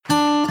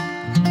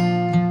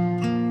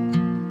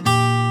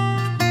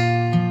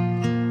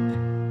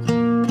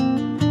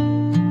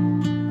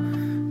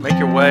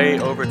way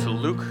over to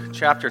Luke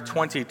chapter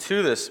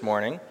 22 this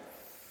morning.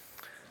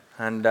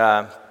 And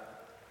a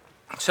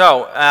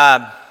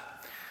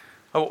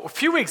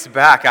few weeks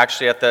back,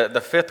 actually, at the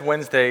Fifth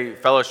Wednesday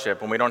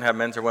Fellowship, when we don't have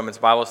men's or women's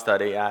Bible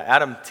study,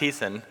 Adam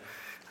Thiessen,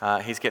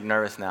 he's getting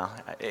nervous now,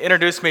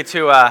 introduced me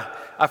to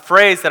a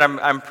phrase that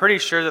I'm pretty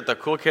sure that the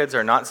cool kids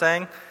are not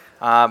saying,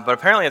 but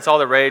apparently it's all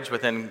the rage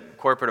within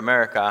corporate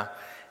America.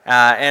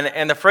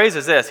 And the phrase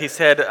is this. He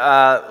said,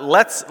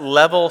 let's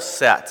level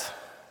set.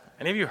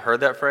 Any of you heard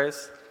that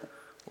phrase?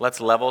 Let's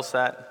level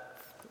set.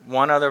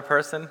 One other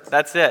person?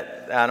 That's it,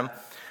 Adam.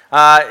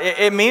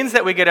 It means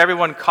that we get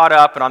everyone caught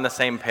up and on the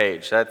same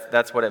page.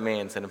 That's what it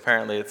means. And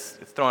apparently it's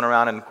thrown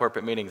around in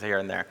corporate meetings here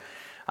and there.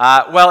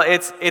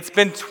 It's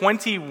been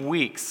 20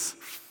 weeks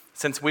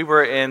since we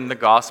were in the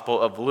Gospel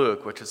of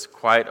Luke, which is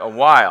quite a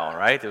while,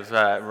 right? It was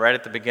right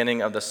at the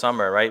beginning of the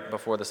summer, right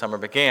before the summer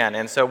began.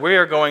 And so we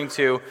are going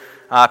to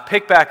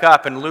pick back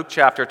up in Luke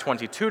chapter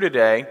 22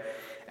 today.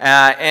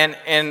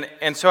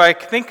 And so I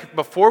think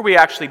before we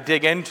actually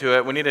dig into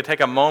it, we need to take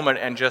a moment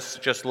and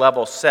just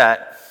level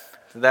set.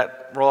 Did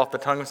that roll off the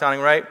tongue sounding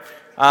right?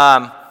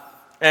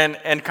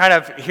 And kind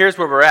of here's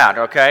where we're at,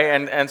 okay?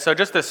 And so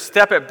just to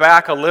step it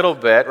back a little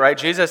bit, right?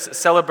 Jesus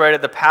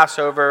celebrated the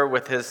Passover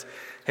with his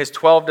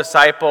 12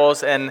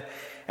 disciples, and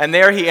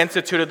there he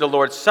instituted the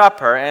Lord's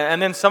Supper.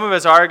 And then some of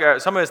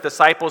his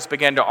disciples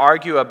began to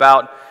argue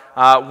about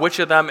which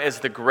of them is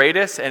the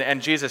greatest,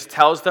 and Jesus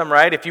tells them,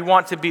 right, if you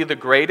want to be the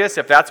greatest,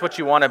 if that's what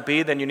you want to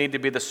be, then you need to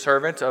be the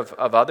servant of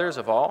others,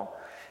 of all.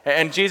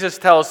 And Jesus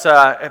tells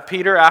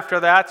Peter after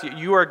that,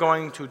 you are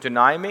going to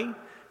deny me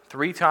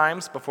 3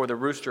 times before the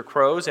rooster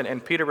crows,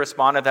 and Peter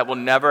responded, that will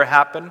never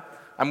happen.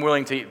 I'm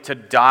willing to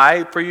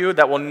die for you.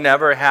 That will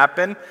never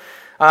happen.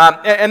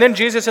 And then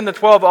Jesus and the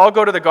 12 all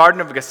go to the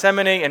Garden of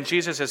Gethsemane, and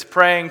Jesus is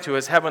praying to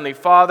his heavenly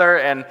Father,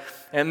 and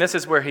this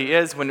is where he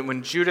is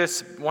when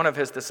Judas, one of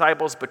his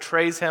disciples,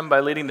 betrays him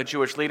by leading the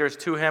Jewish leaders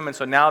to him, and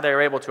so now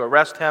they're able to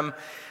arrest him.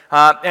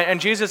 And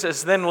Jesus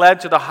is then led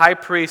to the high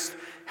priest's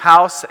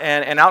house,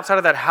 and outside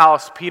of that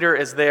house, Peter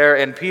is there,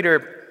 and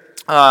Peter,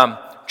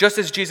 just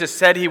as Jesus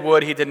said he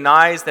would, he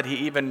denies that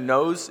he even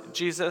knows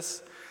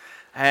Jesus,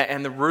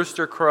 and the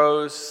rooster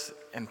crows,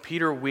 and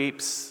Peter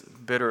weeps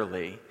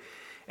bitterly.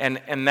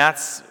 And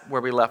that's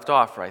where we left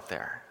off right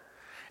there.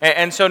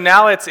 And so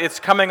now it's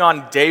coming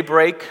on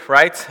daybreak,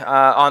 right?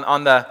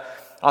 On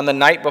the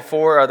night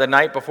before, or the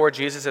night before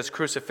Jesus'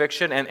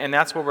 crucifixion, and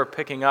that's where we're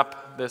picking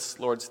up this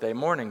Lord's Day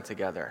morning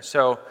together.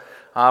 So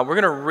we're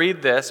going to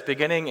read this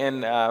beginning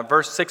in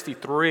verse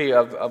 63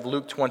 of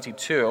Luke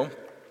 22.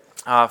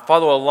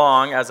 Follow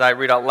along as I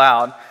read out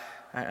loud,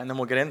 and then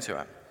we'll get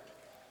into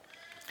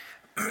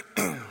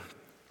it.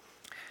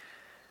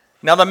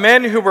 Now the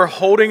men who were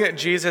holding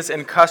Jesus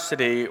in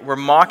custody were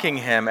mocking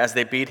him as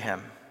they beat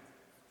him.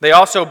 They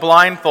also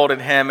blindfolded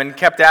him and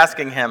kept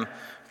asking him,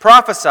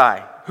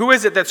 "Prophesy, who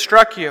is it that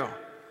struck you?"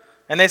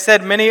 And they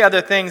said many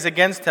other things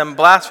against him,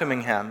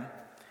 blaspheming him.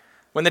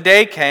 When the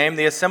day came,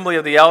 the assembly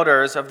of the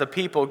elders of the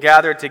people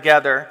gathered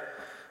together,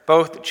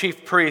 both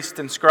chief priests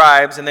and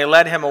scribes, and they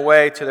led him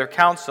away to their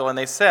council, and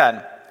they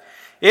said,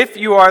 "If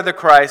you are the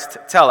Christ,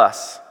 tell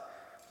us."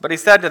 But he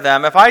said to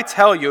them, "If I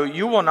tell you,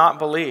 you will not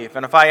believe,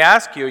 and if I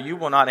ask you, you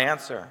will not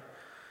answer.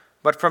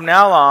 But from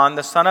now on,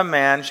 the Son of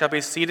Man shall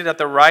be seated at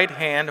the right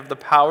hand of the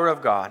power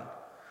of God."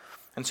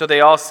 And so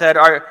they all said,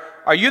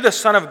 Are you the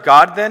Son of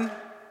God then?"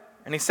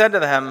 And he said to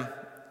them,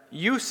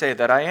 "You say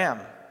that I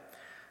am."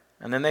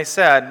 And then they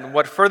said,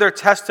 "What further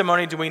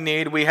testimony do we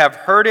need? We have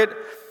heard it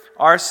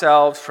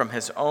ourselves from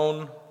his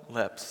own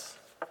lips.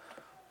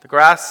 The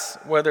grass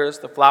withers,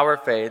 the flower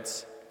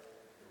fades.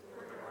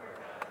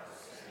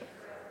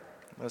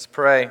 Let's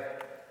pray.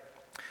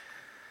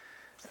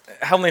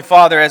 Heavenly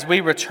Father, as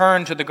we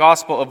return to the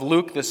Gospel of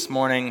Luke this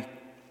morning,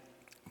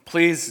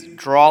 please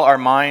draw our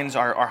minds,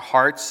 our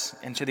hearts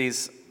into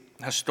these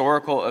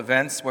historical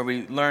events where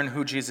we learn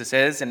who Jesus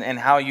is and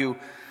how you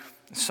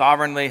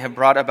sovereignly have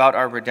brought about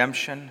our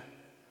redemption.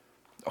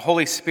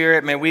 Holy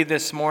Spirit, may we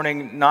this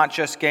morning not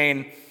just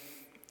gain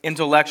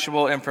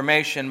intellectual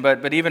information,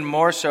 but even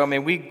more so, may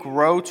we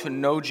grow to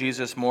know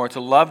Jesus more,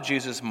 to love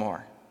Jesus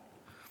more.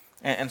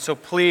 And so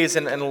please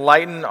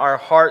enlighten our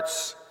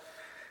hearts,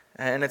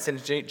 and it's in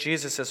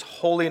Jesus'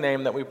 holy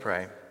name that we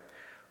pray.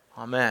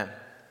 Amen.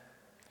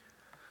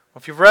 Well,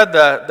 if you've read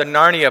the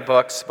Narnia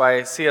books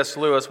by C.S.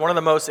 Lewis, one of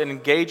the most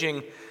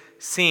engaging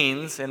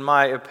scenes, in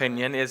my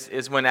opinion,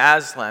 is when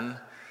Aslan,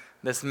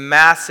 this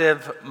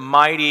massive,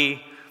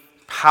 mighty,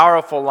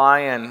 powerful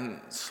lion,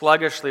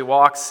 sluggishly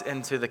walks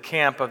into the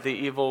camp of the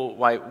evil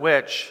White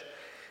Witch,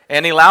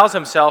 and he allows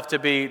himself to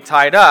be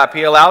tied up.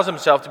 He allows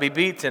himself to be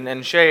beaten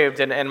and shaved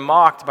and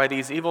mocked by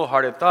these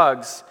evil-hearted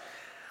thugs.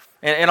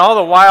 And all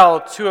the while,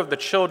 2 of the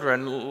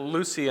children,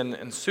 Lucy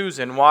and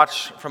Susan,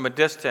 watch from a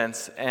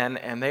distance,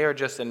 and they are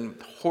just in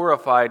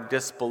horrified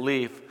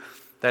disbelief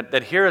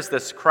that here is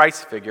this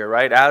Christ figure,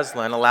 right,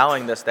 Aslan,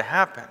 allowing this to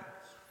happen.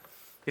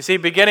 You see,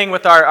 beginning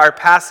with our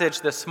passage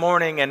this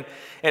morning and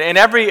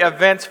every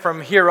event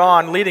from here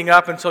on leading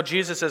up until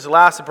Jesus'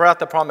 last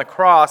breath upon the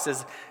cross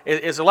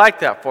is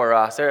like that for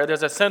us.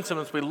 There's a sense in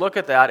which we look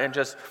at that and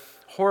just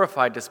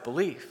horrified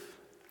disbelief.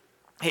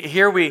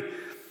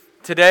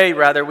 Today,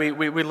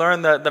 we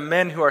learn the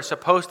men who are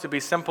supposed to be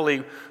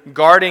simply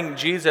guarding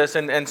Jesus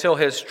until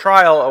his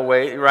trial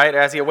awaits, right?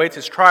 As he awaits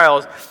his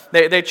trials,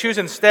 they choose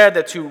instead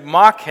that to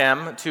mock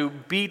him, to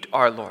beat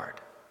our Lord.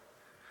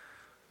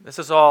 This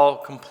is all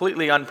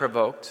completely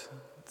unprovoked.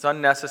 It's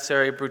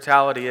unnecessary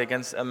brutality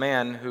against a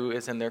man who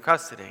is in their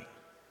custody.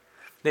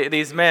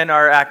 These men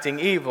are acting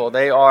evil.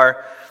 They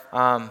are,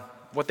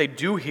 what they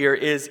do here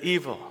is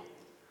evil.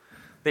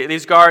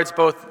 These guards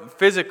both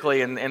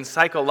physically and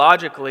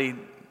psychologically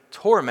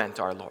torment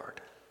our Lord.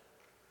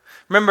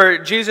 Remember,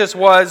 Jesus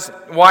was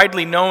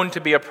widely known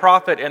to be a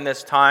prophet in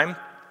this time.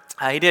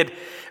 He did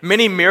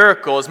many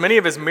miracles. Many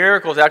of his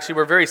miracles actually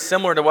were very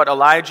similar to what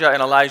Elijah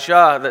and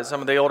Elijah, that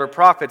some of the older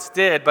prophets,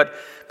 did. But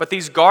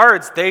these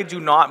guards, they do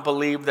not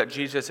believe that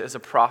Jesus is a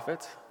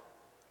prophet.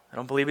 They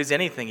don't believe he's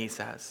anything he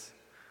says.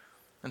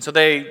 And so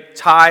they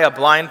tie a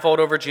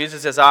blindfold over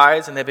Jesus'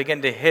 eyes and they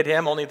begin to hit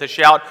him, only to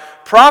shout,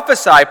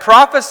 "Prophesy,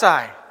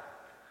 prophesy!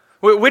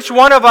 Which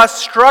one of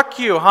us struck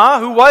you, huh?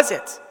 Who was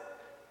it?"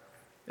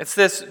 It's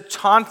this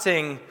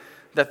taunting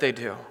that they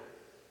do.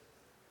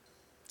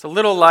 It's a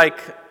little like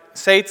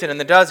Satan in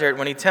the desert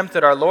when he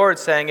tempted our Lord,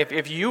 saying,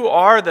 if you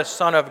are the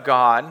Son of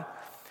God,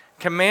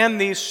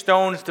 command these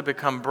stones to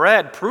become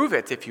bread. Prove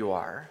it if you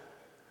are.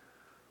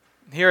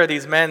 Here are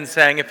these men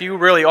saying, if you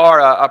really are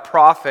a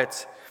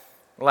prophet,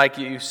 like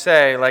you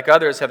say, like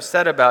others have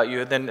said about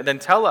you, then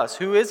tell us,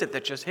 who is it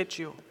that just hit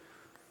you?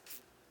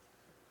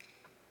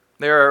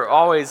 There are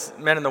always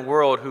men in the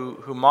world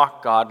who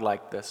mock God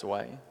like this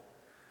way.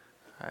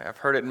 I've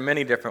heard it in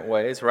many different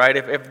ways, right?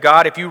 If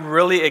God, if you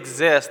really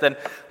exist, then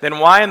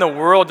why in the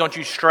world don't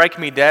you strike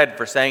me dead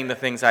for saying the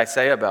things I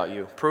say about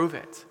you? Prove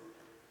it.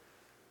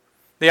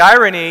 The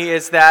irony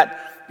is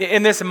that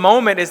in this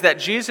moment is that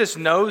Jesus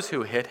knows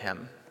who hit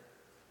him.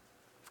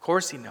 Of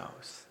course he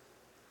knows.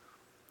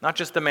 Not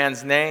just the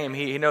man's name,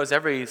 he knows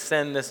every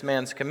sin this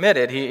man's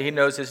committed. He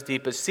knows his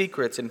deepest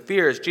secrets and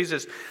fears.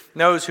 Jesus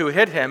knows who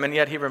hit him, and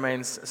yet he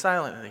remains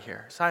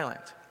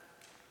silent.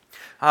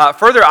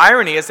 Further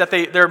irony is that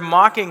they're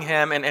mocking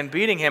him and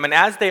beating him, and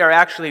as they are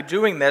actually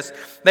doing this,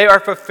 they are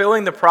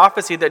fulfilling the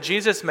prophecy that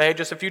Jesus made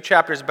just a few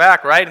chapters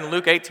back, right? In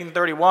Luke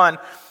 18:31,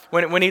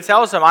 when he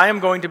tells them, I am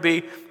going to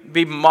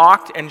be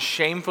mocked and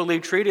shamefully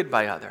treated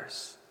by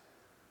others.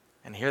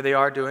 And here they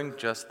are doing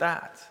just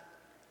that.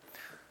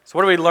 So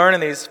what do we learn in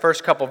these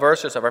first couple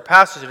verses of our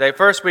passage today?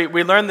 First, we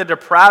learn the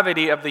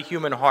depravity of the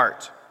human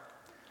heart.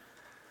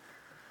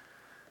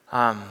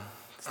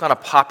 It's not a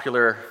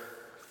popular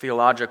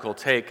theological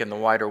take in the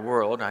wider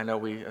world. I know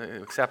we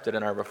accept it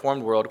in our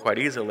Reformed world quite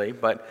easily,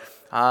 but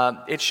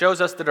it shows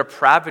us the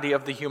depravity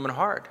of the human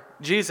heart.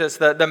 Jesus,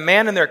 the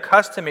man in their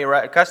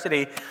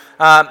custody,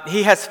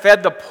 he has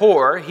fed the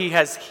poor, he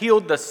has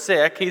healed the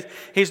sick,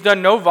 he's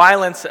done no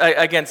violence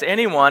against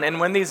anyone, and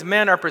when these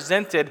men are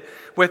presented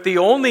with the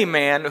only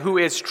man who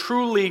is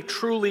truly,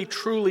 truly,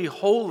 truly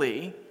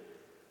holy,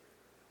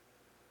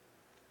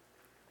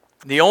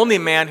 the only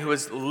man who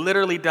has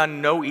literally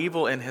done no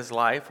evil in his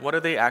life, what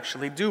do they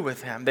actually do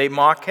with him? They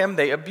mock him,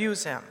 they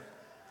abuse him.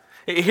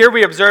 Here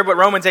we observe what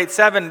Romans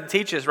 8:7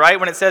 teaches, right?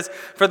 When it says,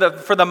 for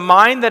the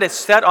mind that is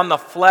set on the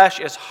flesh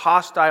is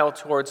hostile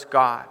towards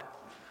God.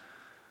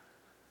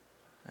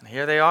 And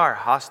here they are,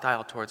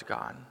 hostile towards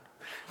God.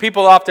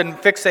 People often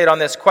fixate on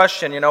this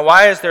question,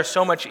 why is there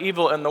so much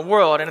evil in the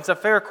world? And it's a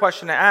fair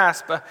question to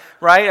ask,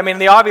 right? I mean,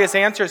 the obvious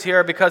answers here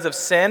are because of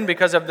sin,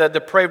 because of the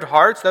depraved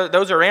hearts.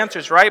 Those are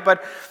answers, right?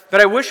 But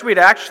I wish we'd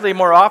actually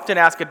more often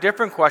ask a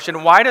different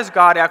question. Why does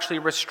God actually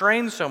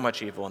restrain so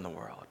much evil in the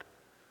world?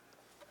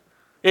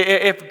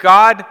 If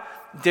God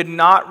did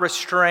not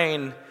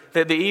restrain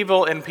the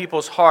evil in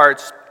people's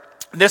hearts,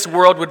 this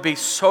world would be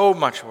so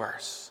much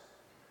worse.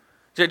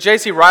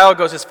 J.C. Ryle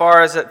goes as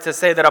far as to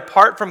say that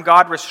apart from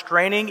God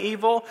restraining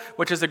evil,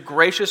 which is a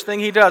gracious thing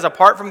he does,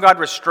 apart from God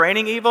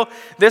restraining evil,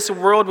 this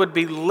world would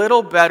be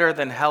little better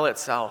than hell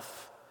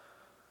itself.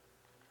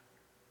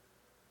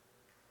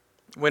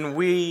 When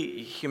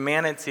we,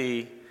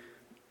 humanity,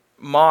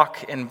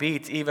 mock and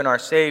beat even our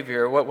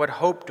Savior, what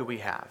hope do we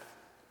have?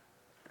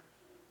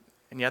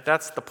 And yet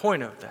that's the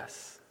point of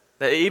this.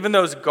 That even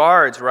those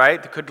guards,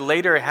 right, could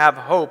later have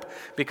hope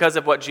because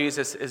of what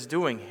Jesus is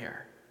doing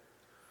here.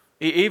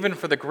 Even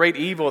for the great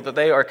evil that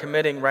they are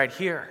committing right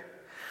here.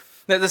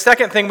 The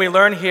second thing we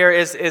learn here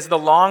is the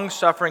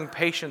long-suffering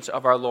patience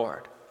of our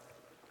Lord.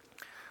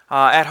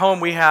 At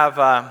home we have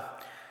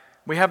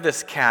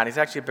this cat. He's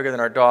actually bigger than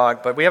our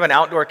dog, but we have an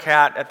outdoor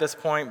cat at this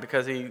point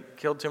because he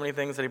killed too many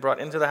things that he brought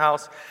into the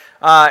house.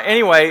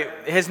 Anyway,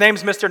 his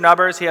name's Mr.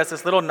 Nubbers. He has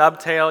this little nub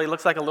tail. He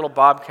looks like a little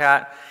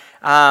bobcat.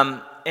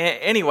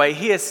 Anyway,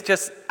 he is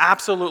just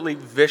absolutely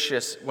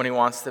vicious when he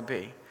wants to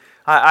be.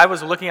 I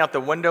was looking out the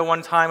window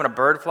one time and a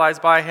bird flies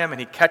by him and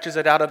he catches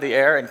it out of the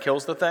air and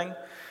kills the thing.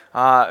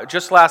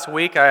 Just last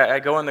week, I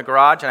go in the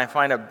garage and I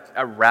find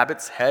a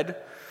rabbit's head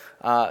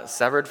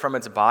severed from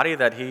its body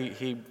that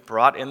he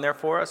brought in there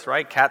for us,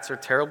 right? Cats are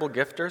terrible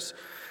gifters.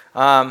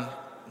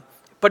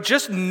 But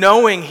just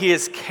knowing he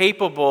is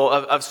capable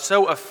of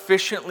so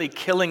efficiently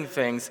killing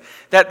things,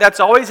 that's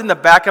always in the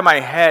back of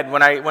my head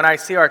when I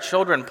see our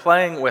children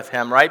playing with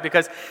him, right?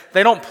 Because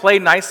they don't play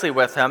nicely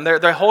with him.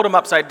 They hold him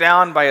upside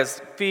down by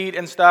his feet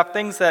and stuff,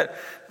 things that,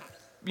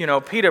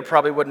 Peter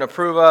probably wouldn't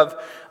approve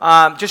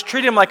of. Just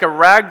treat him like a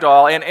rag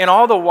doll. And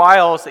all the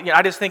while,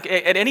 I just think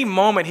at any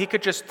moment he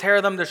could just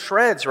tear them to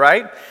shreds,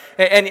 right?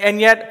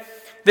 And yet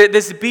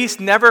this beast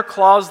never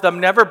claws them,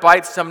 never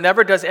bites them,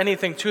 never does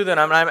anything to them.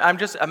 I'm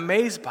just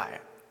amazed by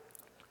it.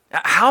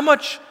 How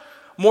much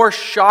more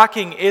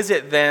shocking is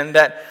it then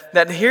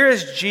that here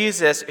is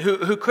Jesus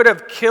who could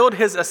have killed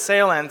his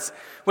assailants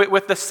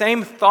with the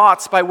same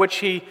thoughts by which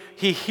he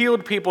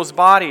healed people's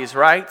bodies,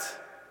 right?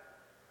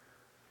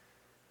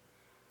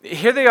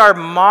 Here they are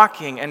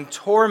mocking and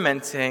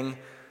tormenting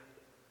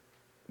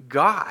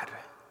God.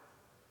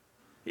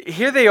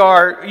 Here they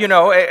are,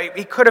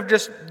 he could have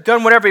just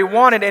done whatever he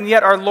wanted, and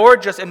yet our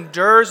Lord just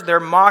endures their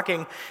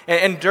mocking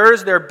and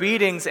endures their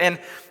beatings, and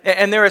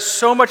there is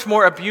so much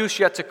more abuse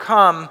yet to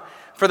come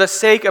for the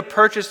sake of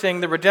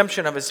purchasing the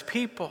redemption of his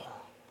people.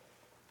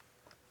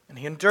 And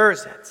he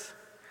endures it.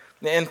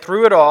 And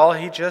through it all,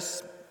 he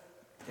just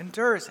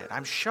endures it.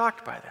 I'm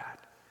shocked by that.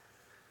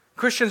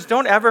 Christians,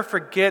 don't ever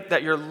forget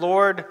that your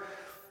Lord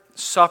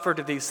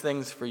suffered these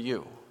things for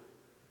you.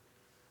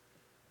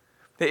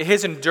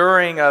 His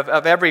enduring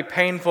of every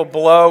painful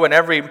blow and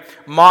every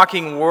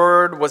mocking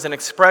word was an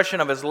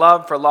expression of his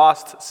love for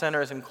lost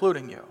sinners,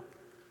 including you.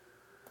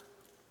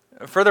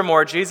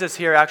 Furthermore, Jesus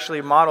here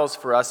actually models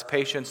for us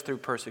patience through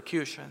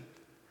persecution.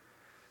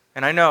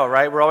 And I know,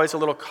 right, we're always a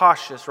little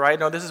cautious, right?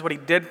 No, this is what he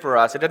did for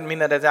us. It doesn't mean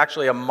that it's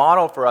actually a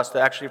model for us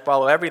to actually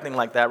follow everything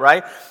like that,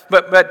 right?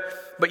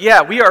 But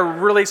yeah, we are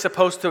really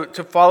supposed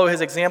to follow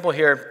his example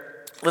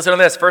here. Listen to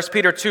this, 1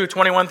 Peter 2,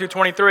 21 through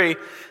 23.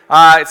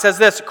 It says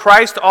this,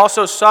 Christ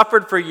also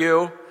suffered for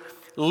you,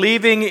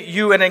 leaving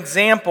you an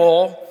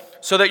example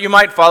so that you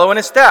might follow in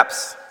his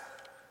steps.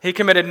 He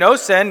committed no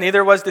sin,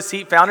 neither was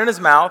deceit found in his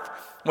mouth.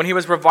 When he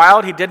was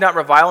reviled, he did not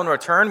revile in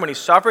return. When he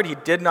suffered, he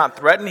did not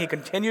threaten. He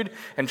continued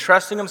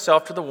entrusting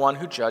himself to the one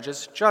who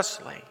judges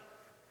justly.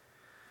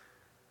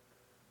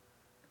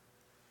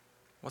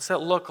 What's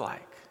that look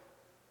like?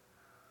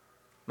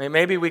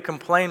 Maybe we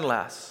complain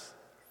less.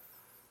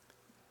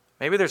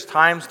 Maybe there's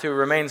times to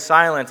remain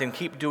silent and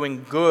keep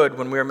doing good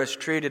when we are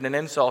mistreated and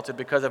insulted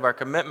because of our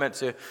commitment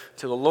to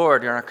the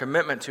Lord and our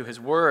commitment to his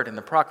word and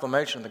the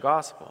proclamation of the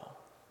gospel.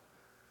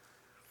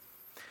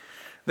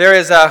 There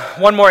is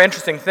one more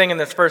interesting thing in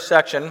this first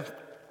section.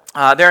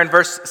 There in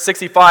verse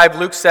 65,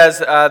 Luke says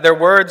their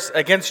words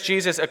against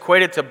Jesus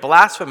equated to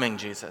blaspheming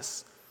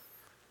Jesus.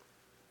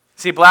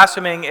 See,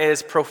 blaspheming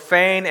is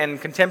profane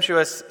and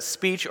contemptuous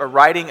speech or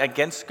writing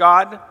against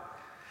God.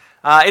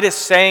 It is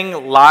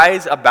saying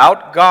lies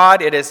about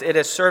God. It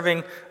is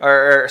serving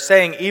or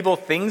saying evil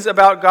things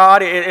about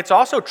God. It's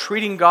also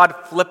treating God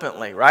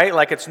flippantly, right?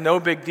 Like it's no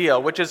big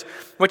deal, which is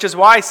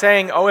why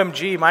saying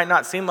OMG might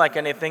not seem like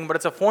anything, but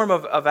it's a form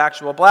of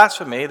actual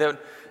blasphemy that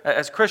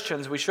as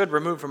Christians we should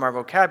remove from our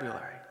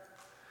vocabulary.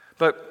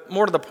 But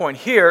more to the point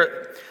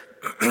here,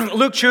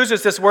 Luke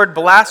chooses this word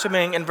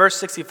blaspheming in verse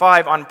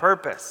 65 on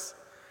purpose.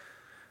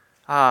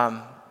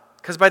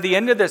 Because by the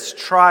end of this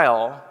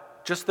trial,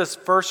 just this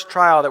first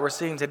trial that we're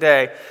seeing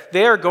today,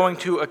 they are going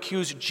to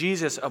accuse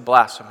Jesus of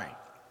blasphemy.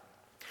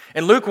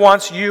 And Luke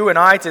wants you and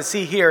I to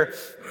see here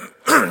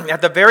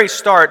at the very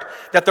start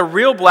that the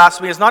real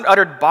blasphemy is not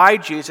uttered by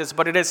Jesus,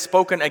 but it is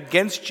spoken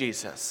against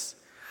Jesus.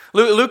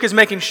 Luke is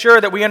making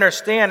sure that we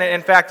understand,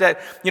 in fact, that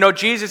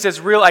Jesus'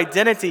 real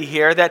identity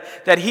here,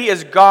 that he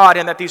is God,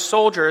 and that these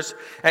soldiers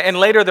and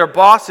later their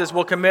bosses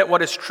will commit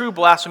what is true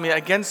blasphemy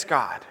against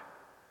God.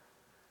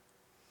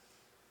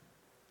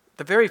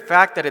 The very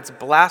fact that it's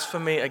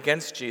blasphemy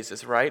against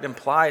Jesus, right,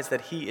 implies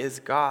that he is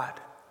God,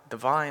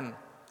 divine.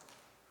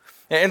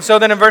 And so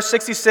then in verse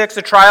 66,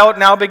 the trial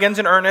now begins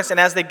in earnest, and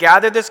as they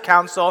gather this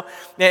council,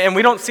 and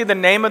we don't see the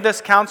name of this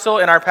council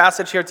in our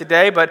passage here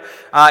today, but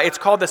it's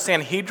called the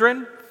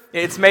Sanhedrin.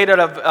 It's made out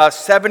of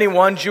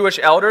 71 Jewish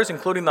elders,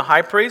 including the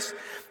high priest.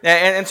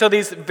 And so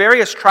these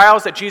various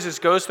trials that Jesus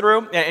goes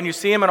through, and you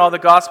see them in all the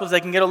Gospels, they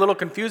can get a little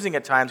confusing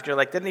at times. You're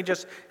like, didn't he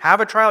just have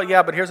a trial?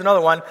 Yeah, but here's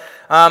another one.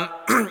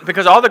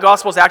 Because all the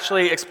Gospels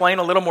actually explain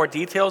a little more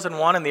details in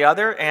one and the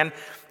other. And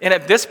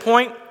at this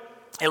point,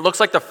 it looks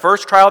like the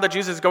first trial that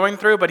Jesus is going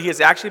through, but he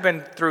has actually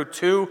been through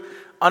two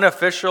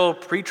unofficial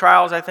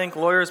pre-trials, I think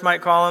lawyers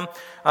might call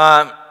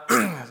them.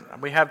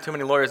 We have too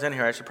many lawyers in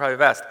here. I should probably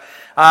have asked.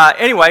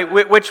 Anyway,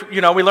 which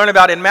we learn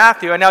about in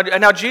Matthew. And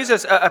now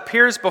Jesus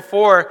appears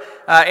before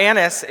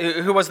Annas,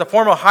 who was the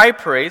former high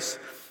priest,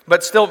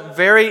 but still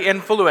very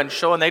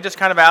influential. And they just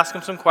kind of ask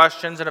him some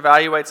questions and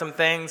evaluate some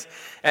things.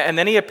 And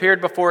then he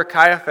appeared before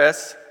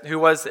Caiaphas, who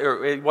was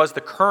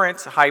the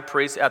current high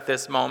priest at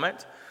this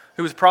moment,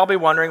 who was probably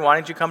wondering, why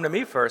didn't you come to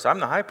me first? I'm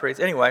the high priest.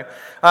 Anyway,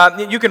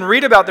 you can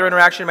read about their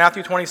interaction in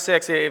Matthew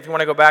 26 if you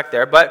want to go back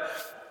there. But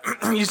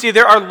you see,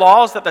 there are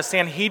laws that the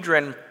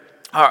Sanhedrin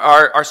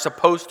are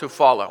supposed to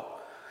follow.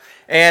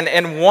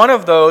 And one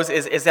of those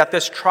is that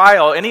this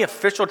trial, any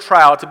official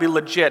trial, to be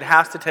legit,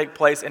 has to take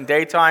place in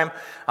daytime.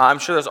 I'm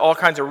sure there's all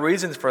kinds of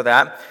reasons for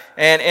that.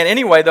 And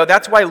anyway, though,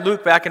 that's why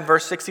Luke, back in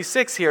verse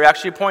 66 here,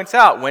 actually points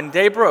out, when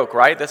day broke,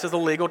 right? This is a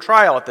legal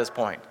trial at this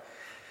point.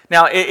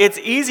 Now, it's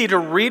easy to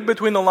read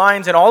between the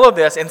lines in all of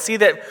this and see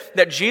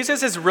that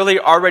Jesus is really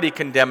already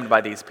condemned by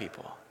these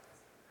people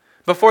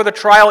before the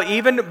trial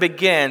even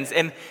begins.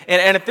 And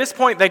at this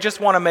point, they just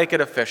want to make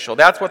it official.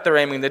 That's what they're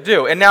aiming to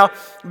do. And now,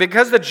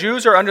 because the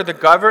Jews are under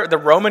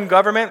the Roman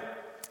government,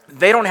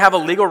 they don't have a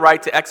legal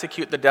right to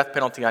execute the death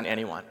penalty on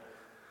anyone.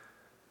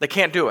 They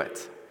can't do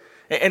it.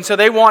 And so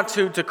they want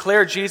to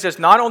declare Jesus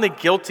not only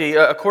guilty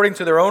according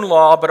to their own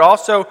law, but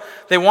also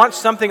they want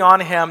something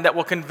on him that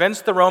will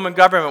convince the Roman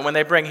government when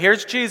they bring,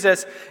 here's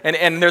Jesus,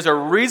 and there's a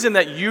reason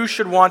that you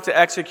should want to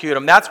execute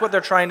him. That's what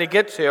they're trying to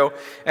get to.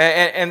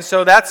 And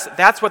so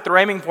that's what they're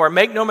aiming for.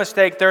 Make no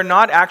mistake, they're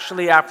not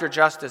actually after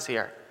justice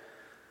here.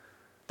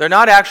 They're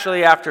not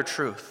actually after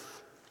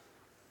truth.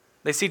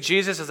 They see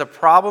Jesus as a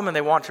problem and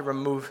they want to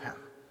remove him.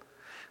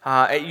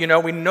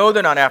 We know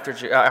they're not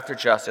after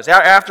justice.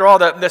 After all,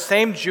 the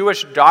same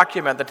Jewish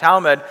document, the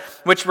Talmud,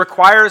 which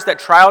requires that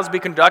trials be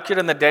conducted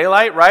in the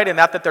daylight, right, and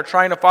that they're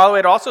trying to follow,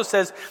 it also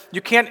says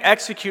you can't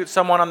execute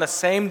someone on the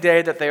same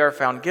day that they are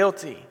found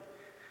guilty.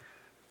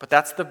 But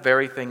that's the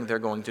very thing they're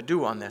going to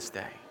do on this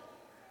day.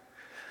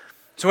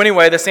 So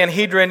anyway, the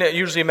Sanhedrin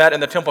usually met in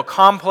the temple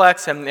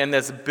complex and in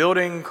this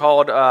building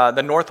called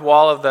the north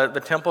wall of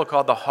the temple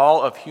called the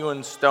Hall of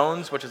Hewn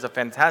Stones, which is a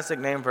fantastic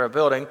name for a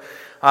building.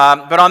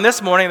 But on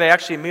this morning, they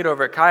actually meet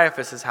over at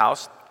Caiaphas'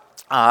 house,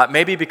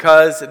 maybe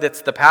because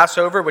it's the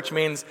Passover, which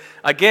means,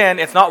 again,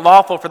 it's not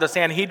lawful for the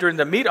Sanhedrin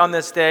to meet on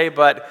this day,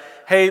 but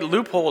hey,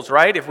 loopholes,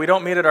 right? If we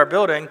don't meet at our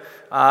building,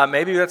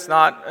 maybe that's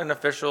not an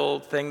official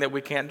thing that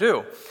we can't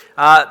do.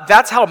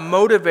 That's how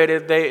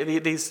motivated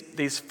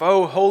these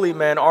faux holy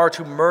men are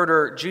to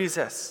murder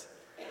Jesus.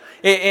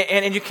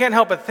 And you can't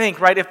help but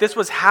think, right, if this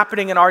was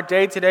happening in our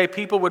day today,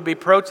 people would be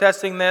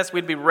protesting this.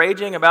 We'd be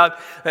raging about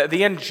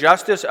the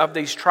injustice of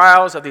these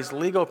trials, of these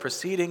legal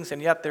proceedings,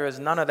 and yet there is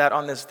none of that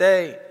on this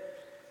day.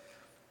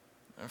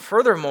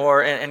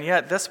 Furthermore, and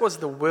yet this was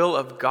the will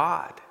of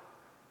God.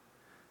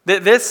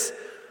 This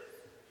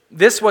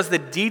was the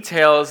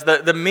details,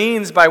 the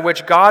means by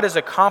which God is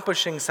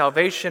accomplishing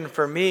salvation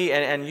for me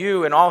and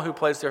you and all who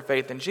place their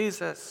faith in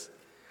Jesus.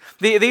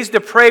 These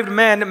depraved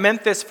men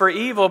meant this for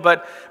evil,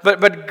 but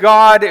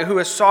God, who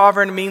is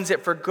sovereign, means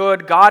it for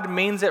good. God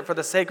means it for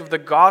the sake of the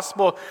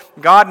gospel.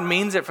 God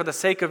means it for the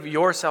sake of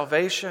your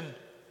salvation.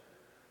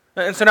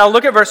 And so now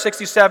look at verse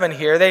 67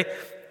 here.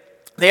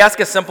 They ask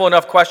a simple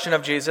enough question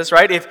of Jesus,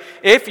 right?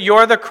 If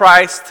you're the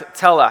Christ,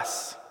 tell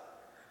us.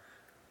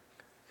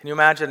 Can you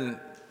imagine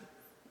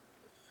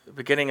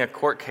beginning a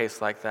court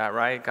case like that,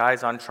 right?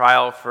 Guys on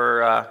trial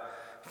for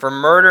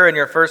murder, and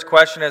your first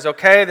question is,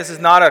 okay, this is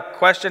not a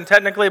question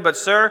technically, but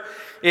sir,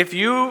 if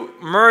you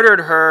murdered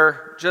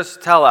her,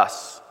 just tell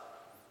us.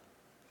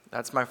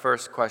 That's my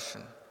first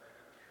question.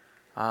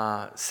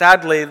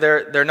 Sadly,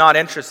 they're not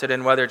interested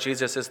in whether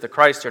Jesus is the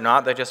Christ or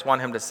not. They just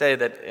want him to say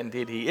that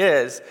indeed he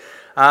is.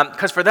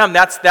 Because for them,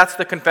 that's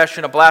the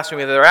confession of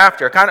blasphemy that they're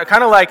after.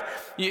 Kind of like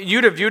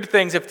you'd have viewed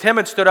things if Tim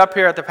had stood up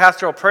here at the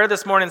pastoral prayer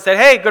this morning and said,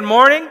 hey, good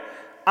morning,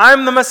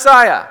 I'm the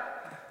Messiah.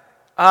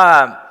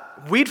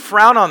 We'd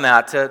frown on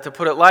that, to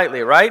put it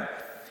lightly, right?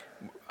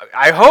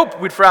 I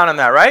hope we'd frown on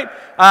that, right?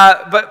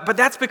 But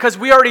that's because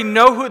we already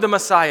know who the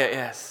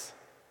Messiah is.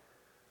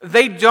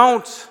 They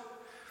don't.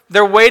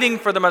 They're waiting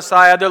for the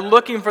Messiah. They're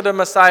looking for the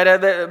Messiah.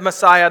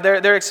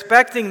 They're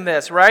expecting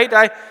this,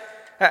 right?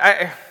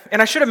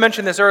 And I should have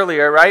mentioned this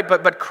earlier, right?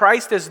 But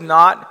Christ is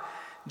not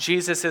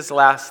Jesus'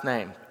 last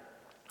name.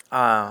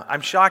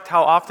 I'm shocked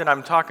how often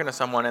I'm talking to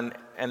someone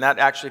and that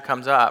actually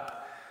comes up.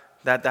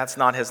 That's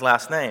not his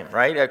last name,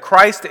 right?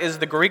 Christ is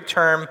the Greek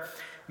term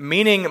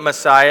meaning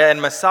Messiah, and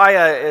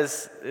Messiah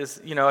is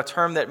a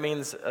term that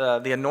means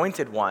the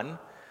anointed one,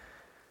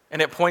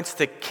 and it points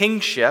to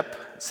kingship,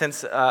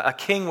 since a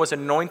king was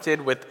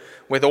anointed with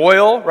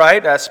oil,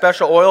 right? A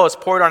special oil is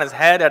poured on his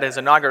head at his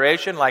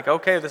inauguration, like,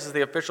 okay, this is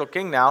the official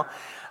king now.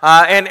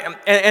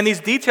 And these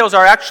details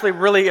are actually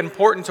really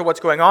important to what's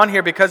going on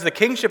here, because the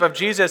kingship of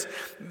Jesus,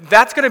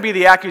 that's going to be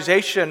the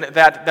accusation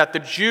that the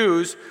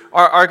Jews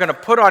are going to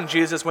put on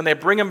Jesus when they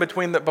bring him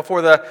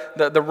before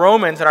the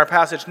Romans in our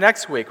passage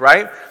next week,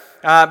 right?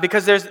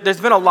 Because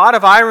there's been a lot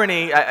of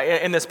irony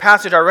in this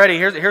passage already.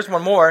 Here's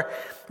one more.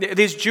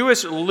 These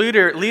Jewish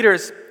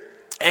leaders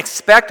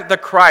expect the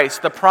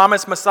Christ, the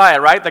promised Messiah,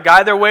 right? The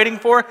guy they're waiting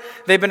for.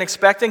 They've been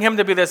expecting him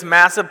to be this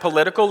massive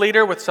political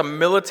leader with some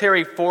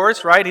military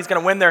force, right? He's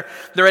going to win their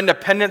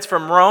independence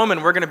from Rome,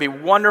 and we're going to be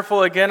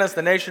wonderful again as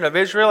the nation of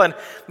Israel.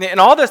 And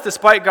all this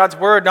despite God's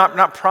word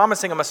not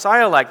promising a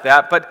Messiah like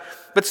that.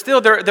 But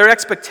still, their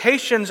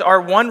expectations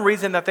are one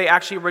reason that they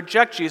actually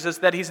reject Jesus,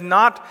 that he's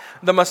not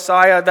the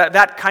Messiah,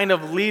 that kind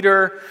of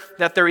leader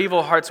that their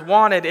evil hearts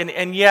wanted.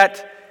 And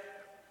yet,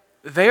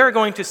 they are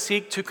going to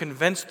seek to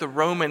convince the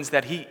Romans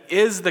that he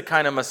is the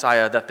kind of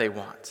Messiah that they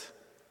want.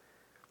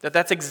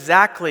 That's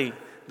exactly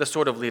the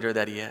sort of leader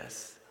that he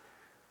is.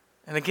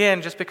 And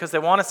again, just because they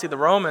want to see the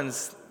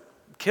Romans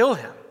kill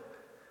him.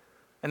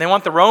 And they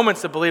want the Romans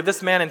to believe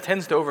this man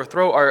intends to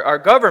overthrow our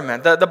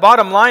government. The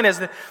bottom line is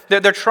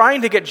that they're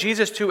trying to get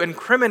Jesus to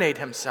incriminate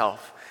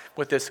himself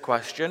with this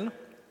question.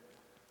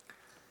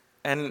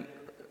 And,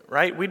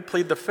 right, we'd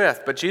plead the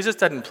fifth, but Jesus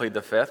doesn't plead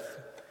the fifth.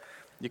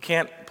 You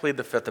can't plead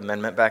the Fifth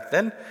Amendment back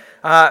then.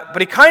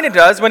 But he kind of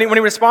does when he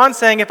responds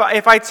saying, if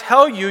I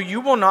tell you, you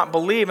will not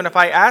believe, and if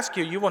I ask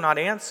you, you will not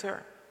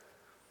answer.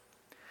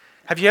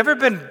 Have you ever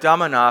been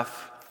dumb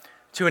enough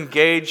to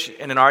engage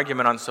in an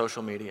argument on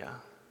social media?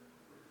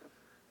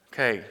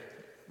 Okay,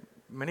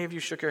 many of you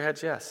shook your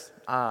heads yes.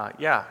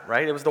 Yeah,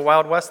 right? It was the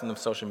Wild West of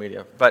social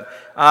media. But,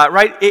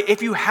 right,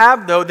 if you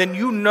have, though, then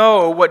you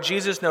know what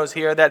Jesus knows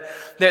here, that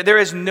there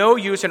is no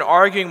use in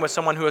arguing with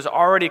someone who has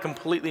already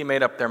completely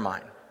made up their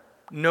mind.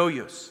 No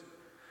use.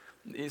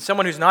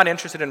 Someone who's not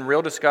interested in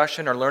real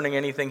discussion or learning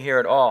anything here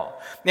at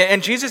all.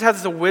 And Jesus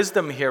has the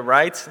wisdom here,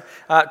 right?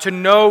 To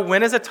know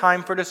when is a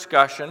time for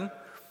discussion,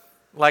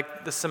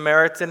 like the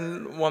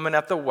Samaritan woman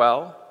at the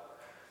well,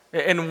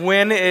 and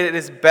when it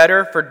is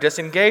better for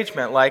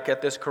disengagement, like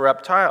at this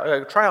corrupt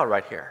trial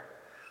right here.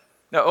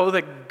 Now, oh,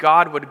 that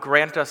God would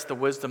grant us the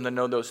wisdom to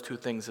know those two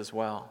things as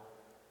well.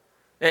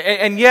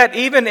 And yet,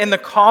 even in the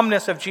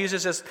calmness of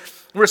Jesus'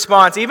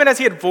 response, even as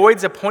he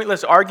avoids a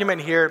pointless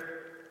argument here,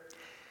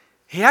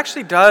 he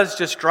actually does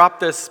just drop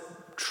this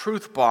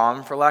truth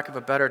bomb, for lack of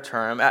a better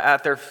term,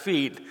 at their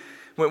feet.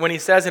 When he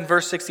says in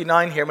verse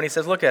 69 here, when he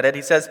says, look at it,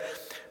 he says,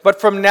 "But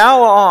from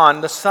now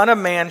on, the Son of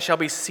Man shall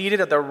be seated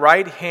at the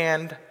right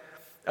hand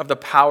of the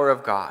power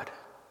of God."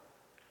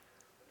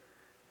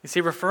 You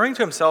see, referring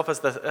to himself as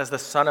the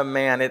Son of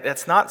Man,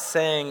 it's not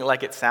saying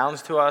like it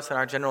sounds to us in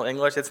our general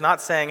English. It's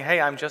not saying,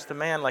 hey, I'm just a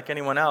man like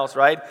anyone else,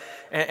 right?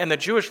 And the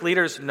Jewish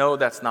leaders know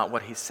that's not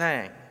what he's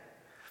saying.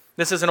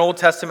 This is an Old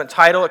Testament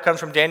title. It comes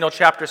from Daniel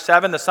chapter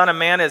 7. The Son of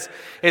Man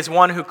is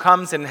one who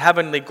comes in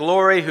heavenly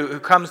glory, who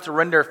comes to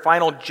render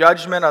final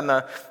judgment on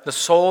the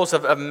souls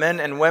of men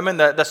and women.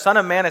 The Son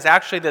of Man is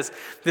actually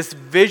this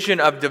vision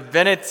of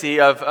divinity,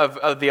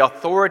 of the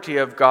authority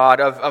of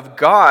God, of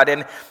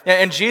God.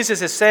 And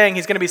Jesus is saying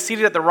he's going to be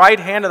seated at the right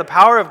hand of the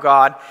power of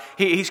God.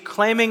 He's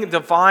claiming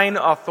divine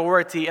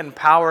authority and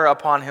power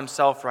upon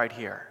himself right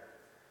here.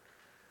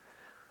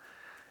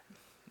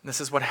 This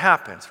is what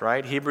happens,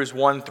 right? Hebrews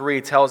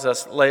 1:3 tells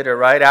us later,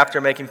 right? After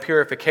making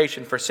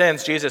purification for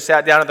sins, Jesus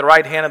sat down at the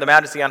right hand of the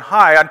Majesty on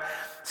high.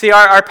 See,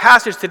 our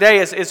passage today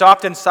is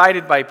often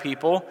cited by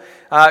people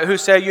who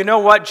say, you know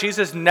what?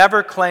 Jesus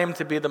never claimed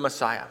to be the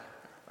Messiah.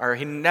 Or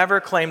he never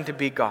claimed to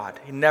be God.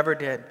 He never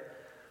did.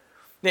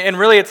 And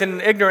really, it's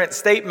an ignorant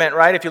statement,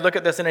 right, if you look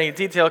at this in any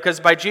detail, because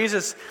by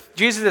Jesus'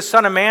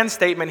 Son of Man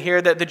statement here,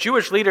 that the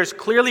Jewish leaders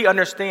clearly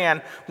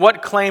understand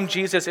what claim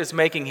Jesus is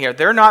making here.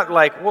 They're not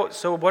like, well,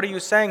 so what are you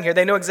saying here?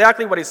 They know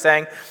exactly what he's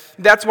saying.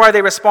 That's why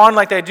they respond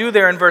like they do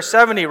there in verse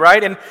 70,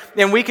 right?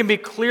 And we can be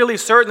clearly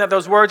certain that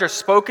those words are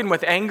spoken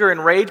with anger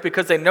and rage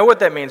because they know what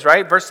that means,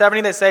 right? Verse 70,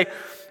 they say,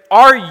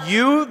 "Are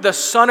you the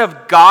Son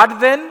of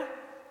God then?"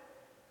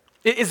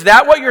 Is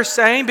that what you're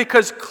saying?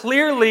 Because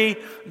clearly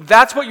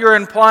that's what you're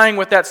implying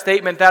with that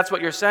statement. That's what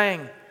you're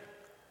saying.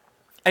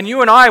 And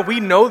you and I,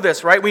 we know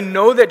this, right? We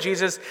know that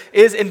Jesus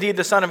is indeed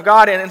the Son of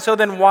God. And so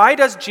then why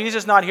does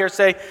Jesus not here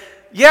say,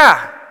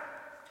 yeah,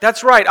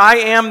 that's right, I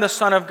am the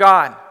Son of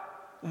God?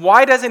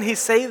 Why doesn't he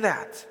say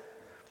that?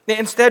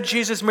 Instead,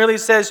 Jesus merely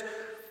says,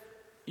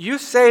 you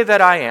say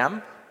that I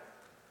am.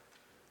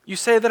 You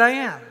say that I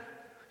am.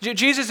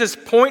 Jesus'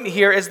 point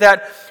here is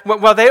that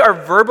while they are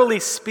verbally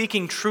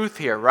speaking truth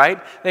here,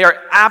 right? They are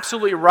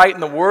absolutely right in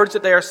the words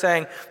that they are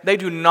saying. They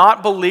do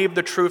not believe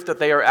the truth that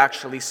they are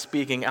actually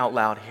speaking out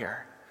loud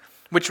here,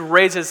 which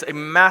raises a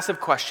massive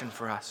question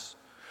for us.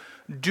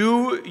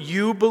 Do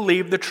you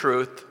believe the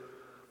truth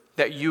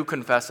that you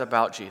confess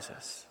about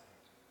Jesus?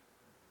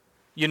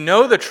 You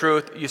know the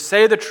truth, you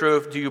say the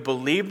truth. Do you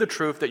believe the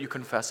truth that you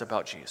confess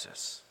about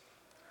Jesus?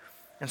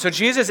 And so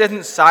Jesus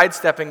isn't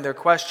sidestepping their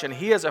question.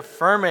 He is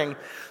affirming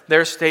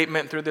their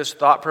statement through this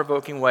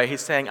thought-provoking way.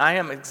 He's saying, I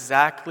am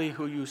exactly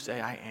who you say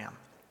I am.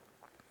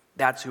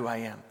 That's who I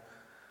am.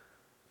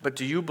 But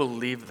do you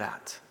believe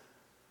that?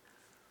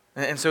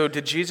 And so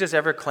did Jesus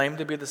ever claim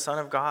to be the Son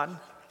of God?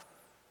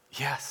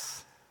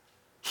 Yes.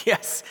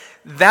 Yes.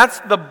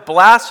 That's the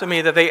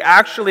blasphemy that they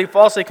actually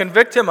falsely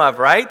convict him of,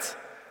 right?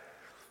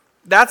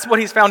 That's what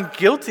he's found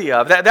guilty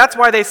of. That's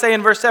why they say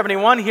in verse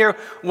 71 here,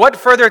 what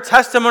further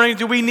testimony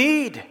do we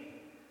need?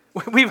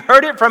 We've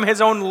heard it from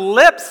his own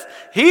lips.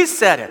 He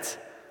said it.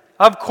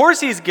 Of course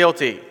he's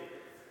guilty.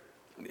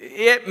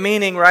 It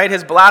meaning, right,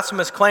 his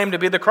blasphemous claim to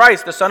be the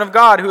Christ, the Son of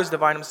God, who is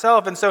divine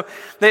himself. And so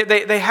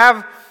they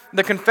have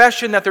the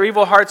confession that their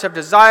evil hearts have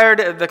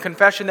desired, the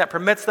confession that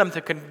permits them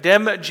to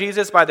condemn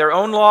Jesus by their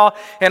own law,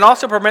 and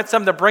also permits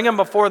them to bring him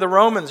before the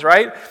Romans,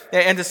 right,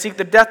 and to seek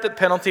the death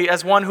penalty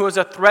as one who is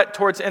a threat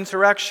towards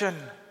insurrection.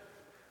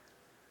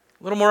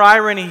 A little more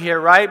irony here,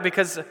 right,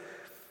 because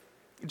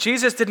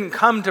Jesus didn't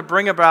come to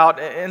bring about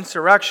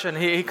insurrection.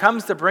 He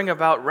comes to bring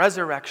about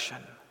resurrection.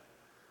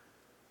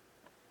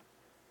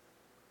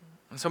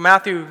 And so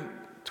Matthew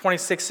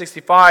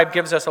 26:65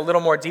 gives us a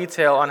little more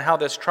detail on how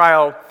this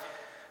trial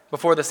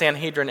before the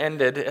Sanhedrin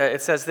ended.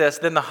 It says this: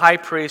 "Then the high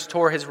priest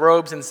tore his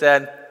robes and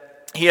said,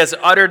 'He has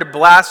uttered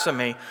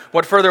blasphemy.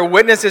 What further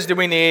witnesses do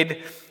we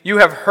need? You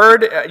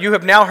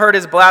have now heard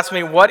his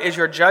blasphemy. What is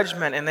your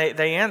judgment?' And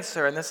they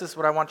answer, and this is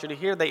what I want you to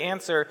hear. They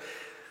answer,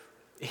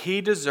 'He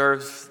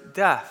deserves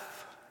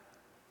death.'"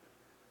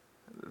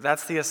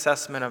 That's the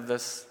assessment of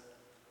this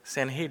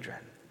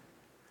Sanhedrin.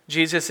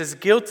 Jesus is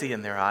guilty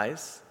in their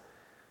eyes,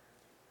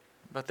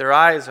 but their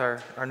eyes are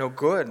no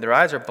good. Their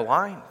eyes are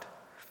blind.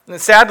 And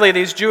sadly,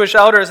 these Jewish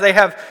elders, they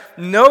have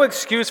no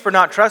excuse for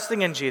not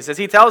trusting in Jesus.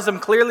 He tells them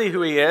clearly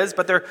who he is,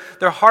 but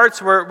their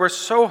hearts were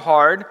so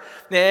hard,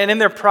 and in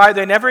their pride,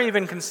 they never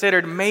even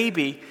considered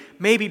maybe,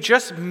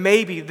 just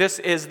maybe, this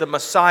is the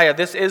Messiah.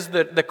 This is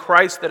the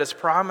Christ that is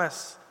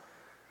promised.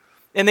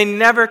 And they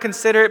never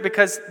considered it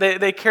because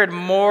they cared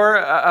more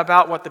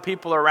about what the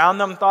people around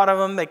them thought of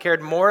them. They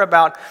cared more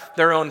about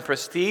their own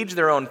prestige,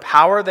 their own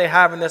power they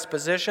have in this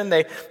position.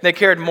 They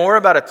cared more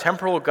about a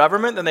temporal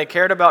government than they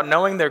cared about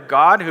knowing their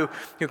God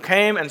who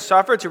came and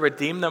suffered to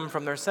redeem them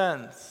from their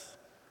sins.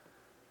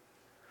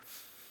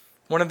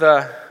 One of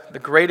the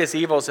greatest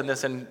evils in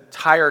this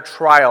entire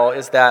trial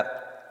is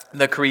that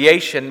the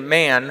creation,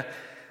 man,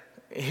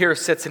 here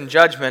sits in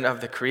judgment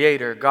of the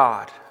Creator,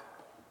 God.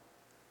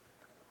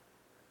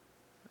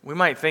 We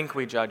might think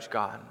we judge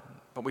God,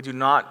 but we do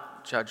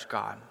not judge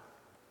God.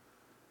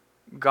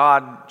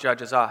 God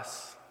judges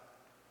us.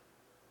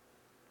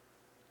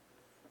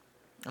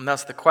 And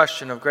thus the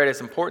question of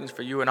greatest importance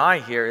for you and I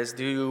here is,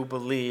 do you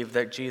believe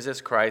that Jesus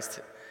is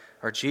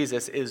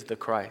the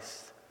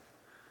Christ?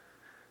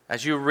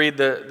 As you read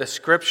the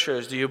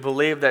scriptures, do you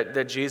believe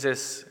that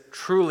Jesus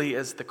truly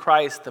is the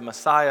Christ, the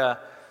Messiah,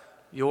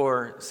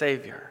 your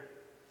Savior?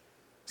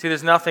 See,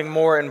 there's nothing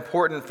more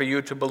important for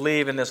you to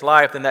believe in this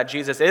life than that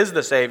Jesus is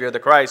the Savior, the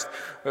Christ,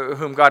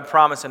 whom God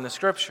promised in the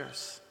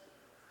Scriptures.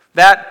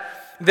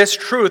 This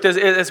truth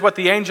is what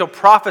the angel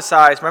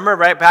prophesies. Remember,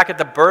 right back at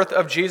the birth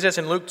of Jesus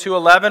in Luke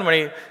 2:11,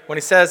 when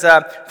he says,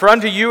 "For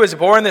unto you is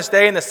born this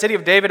day in the city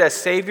of David a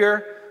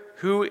Savior,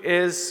 who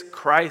is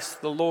Christ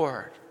the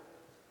Lord."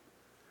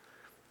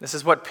 This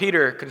is what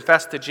Peter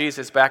confessed to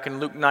Jesus back in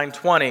Luke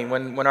 9:20,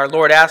 when our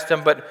Lord asked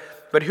him,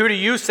 But who do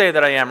you say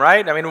that I am,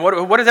 right? I mean,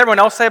 what does everyone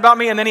else say about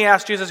me? And then he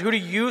asked Jesus, who do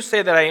you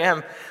say that I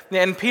am?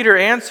 And Peter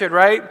answered,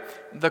 right?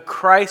 The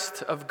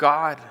Christ of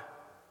God.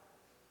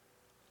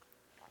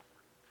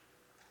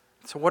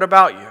 So what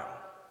about you?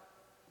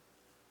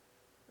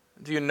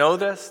 Do you know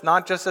this?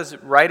 Not just as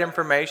right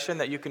information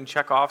that you can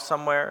check off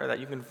somewhere, or that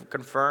you can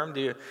confirm.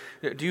 Do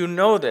you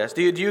know this?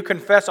 Do you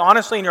confess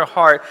honestly in your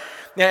heart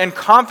and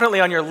confidently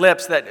on your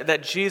lips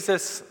that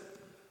Jesus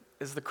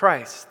is the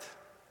Christ?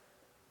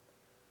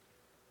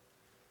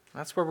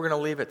 That's where we're going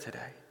to leave it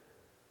today.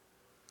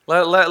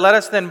 Let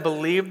us then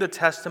believe the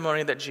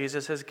testimony that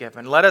Jesus has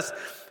given. Let us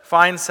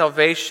find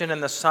salvation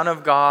in the Son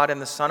of God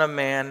and the Son of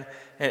Man,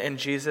 and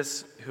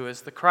Jesus who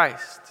is the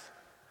Christ.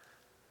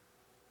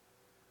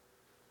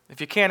 If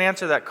you can't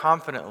answer that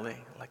confidently,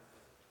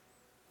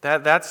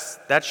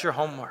 that's your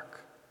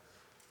homework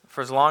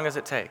for as long as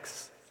it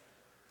takes.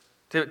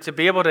 To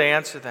be able to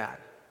answer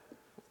that.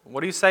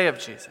 What do you say of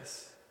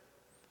Jesus?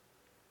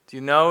 Do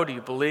you know, do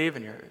you believe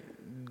in your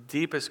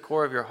deepest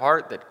core of your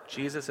heart that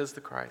Jesus is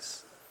the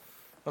Christ?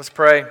 Let's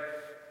pray.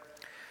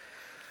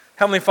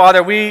 Heavenly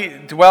Father, we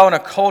dwell in a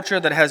culture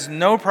that has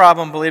no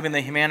problem believing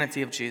the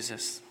humanity of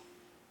Jesus,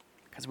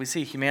 because we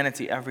see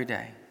humanity every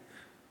day.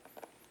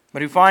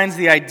 But who finds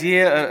the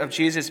idea of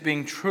Jesus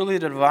being truly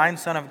the divine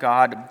Son of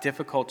God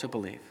difficult to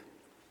believe.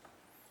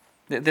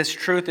 This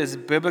truth is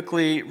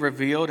biblically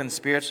revealed and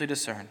spiritually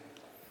discerned.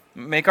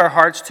 Make our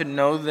hearts to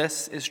know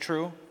this is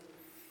true.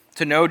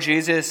 To know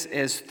Jesus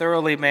is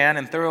thoroughly man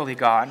and thoroughly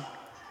God.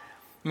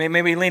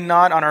 May we lean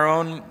not on our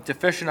own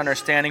deficient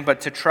understanding,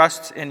 but to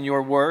trust in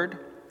your word.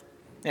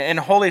 And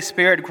Holy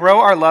Spirit, grow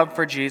our love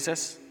for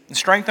Jesus and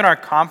strengthen our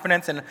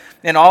confidence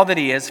in all that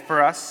he is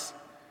for us.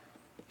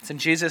 It's in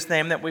Jesus'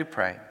 name that we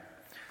pray.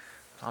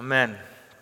 Amen.